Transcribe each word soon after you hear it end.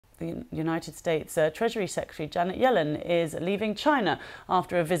the United States Treasury Secretary Janet Yellen is leaving China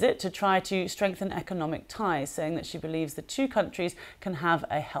after a visit to try to strengthen economic ties, saying that she believes the two countries can have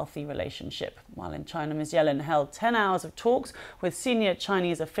a healthy relationship. While in China, Ms. Yellen held 10 hours of talks with senior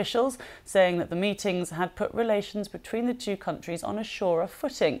Chinese officials, saying that the meetings had put relations between the two countries on a surer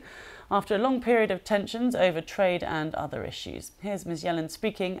footing after a long period of tensions over trade and other issues. Here's Ms. Yellen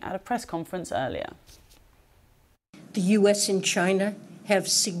speaking at a press conference earlier. The U.S. and China have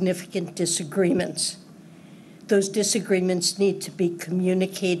significant disagreements. Those disagreements need to be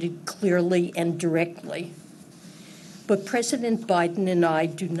communicated clearly and directly. But President Biden and I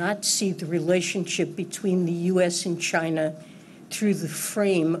do not see the relationship between the U.S. and China through the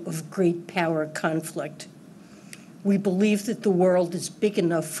frame of great power conflict. We believe that the world is big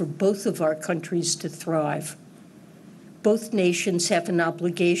enough for both of our countries to thrive. Both nations have an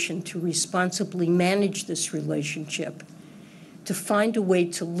obligation to responsibly manage this relationship, to find a way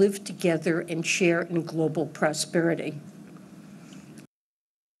to live together and share in global prosperity.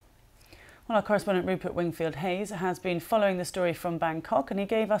 Well, our correspondent Rupert Wingfield-Hayes has been following the story from Bangkok, and he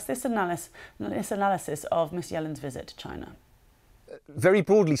gave us this analysis of Ms. Yellen's visit to China. Very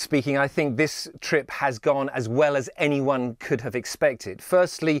broadly speaking, I think this trip has gone as well as anyone could have expected.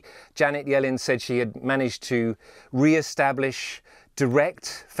 Firstly, Janet Yellen said she had managed to re-establish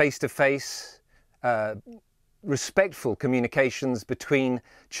direct, face-to-face, respectful communications between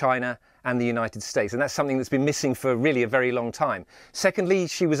China and the United States. And that's something that's been missing for really a very long time. Secondly,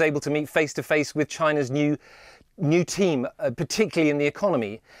 she was able to meet face-to-face with China's new team, particularly in the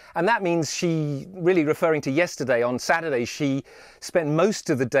economy. And that means she, really referring to yesterday, on Saturday, she spent most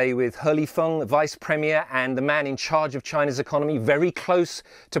of the day with He Lifeng, Vice Premier, and the man in charge of China's economy, very close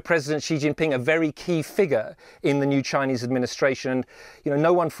to President Xi Jinping, a very key figure in the new Chinese administration. And, you know,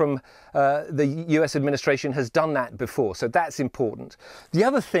 no one from the US administration has done that before, so that's important. The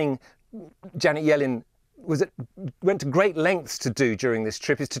other thing Janet Yellen went to great lengths to do during this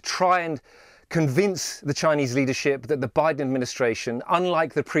trip is to try and convince the Chinese leadership that the Biden administration,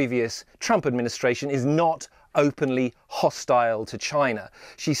 unlike the previous Trump administration, is not openly hostile to China.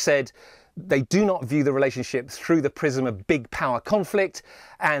 She said they do not view the relationship through the prism of big power conflict,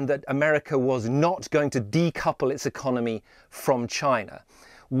 and that America was not going to decouple its economy from China.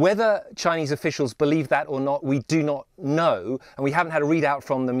 Whether Chinese officials believe that or not, we do not know, and we haven't had a readout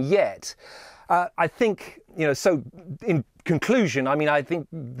from them yet. I think, you know, so in conclusion, I mean, I think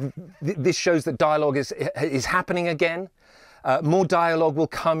this shows that dialogue is happening again. More dialogue will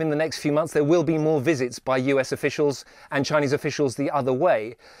come in the next few months. There will be more visits by US officials and Chinese officials the other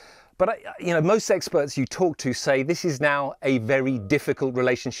way. But, you know, most experts you talk to say this is now a very difficult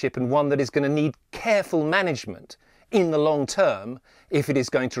relationship, and one that is going to need careful management in the long term if it is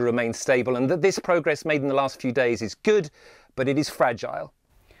going to remain stable, and that this progress made in the last few days is good, but it is fragile.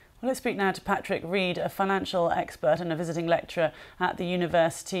 Well, let's speak now to Patrick Reed, a financial expert and a visiting lecturer at the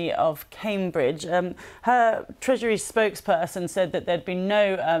University of Cambridge. Her Treasury spokesperson said that there'd been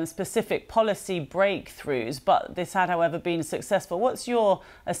no specific policy breakthroughs, but this had, however, been successful. What's your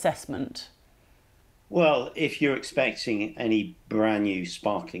assessment? Well, if you're expecting any brand new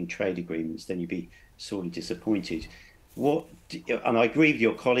sparkling trade agreements, then you'd be sorely disappointed. And I agree with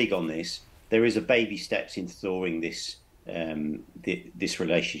your colleague on this, there is a baby steps in thawing this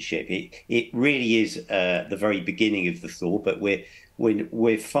relationship. It really is the very beginning of the thaw, but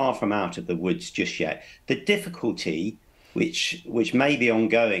we're far from out of the woods just yet. The difficulty, which may be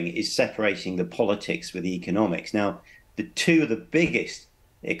ongoing, is separating the politics with the economics. Now, the two of the biggest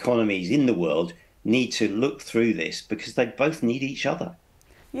economies in the world need to look through this because they both need each other.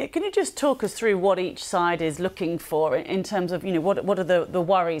 Yeah, can you just talk us through what each side is looking for in terms of, you know, what are the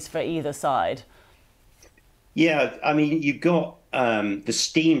worries for either side? Yeah, I mean, you've got the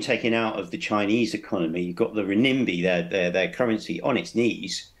steam taken out of the Chinese economy. You've got the renminbi, their currency, on its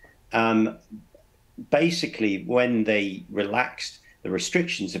knees. Basically, when they relaxed the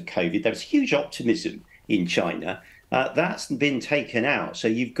restrictions of COVID, there was huge optimism in China. That's been taken out. So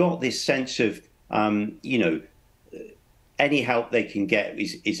you've got this sense of, you know, any help they can get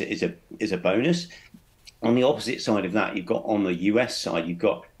is a bonus. On the opposite side of that, you've got, on the US side, you've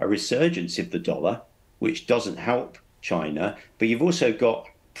got a resurgence of the dollar, which doesn't help China, but you've also got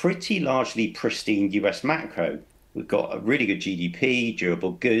pretty largely pristine US macro. We've got a really good GDP,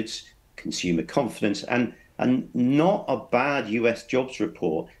 durable goods, consumer confidence, and not a bad US jobs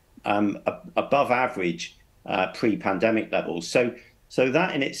report, above average pre-pandemic levels. So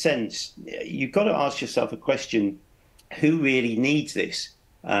that, in its sense, you've got to ask yourself a question: who really needs this?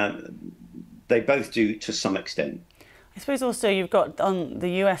 They both do to some extent. I suppose also you've got on the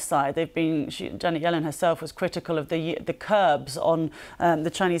US side, Janet Yellen herself was critical of the curbs on the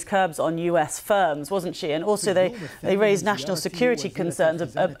Chinese curbs on US firms, wasn't she? And also they raised national security concerns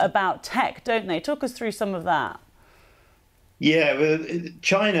about tech, don't they? Talk us through some of that. Yeah, well,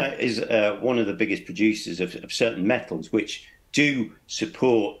 China is one of the biggest producers of certain metals, which do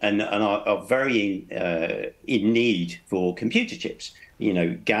support and are very in need for computer chips. You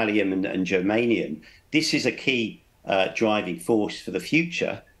know, gallium and germanium. This is a key driving force for the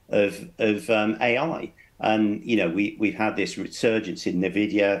future of AI. And you know, we've had this resurgence in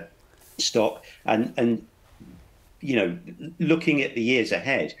Nvidia stock, and you know, looking at the years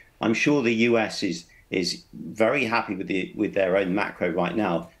ahead, I'm sure the US is very happy with their own macro right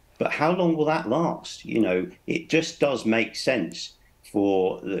now. But how long will that last? You know, it just does make sense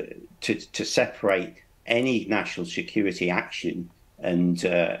to separate any national security action and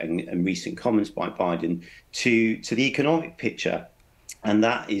recent comments by Biden to the economic picture, and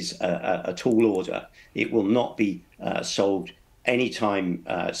that is a tall order. It will not be solved anytime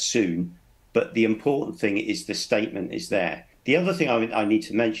soon. But the important thing is the statement is there. The other thing I need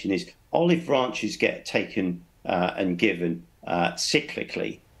to mention is olive branches get taken and given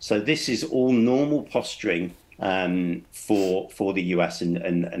cyclically. So this is all normal posturing for the US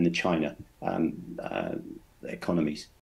and the China economies.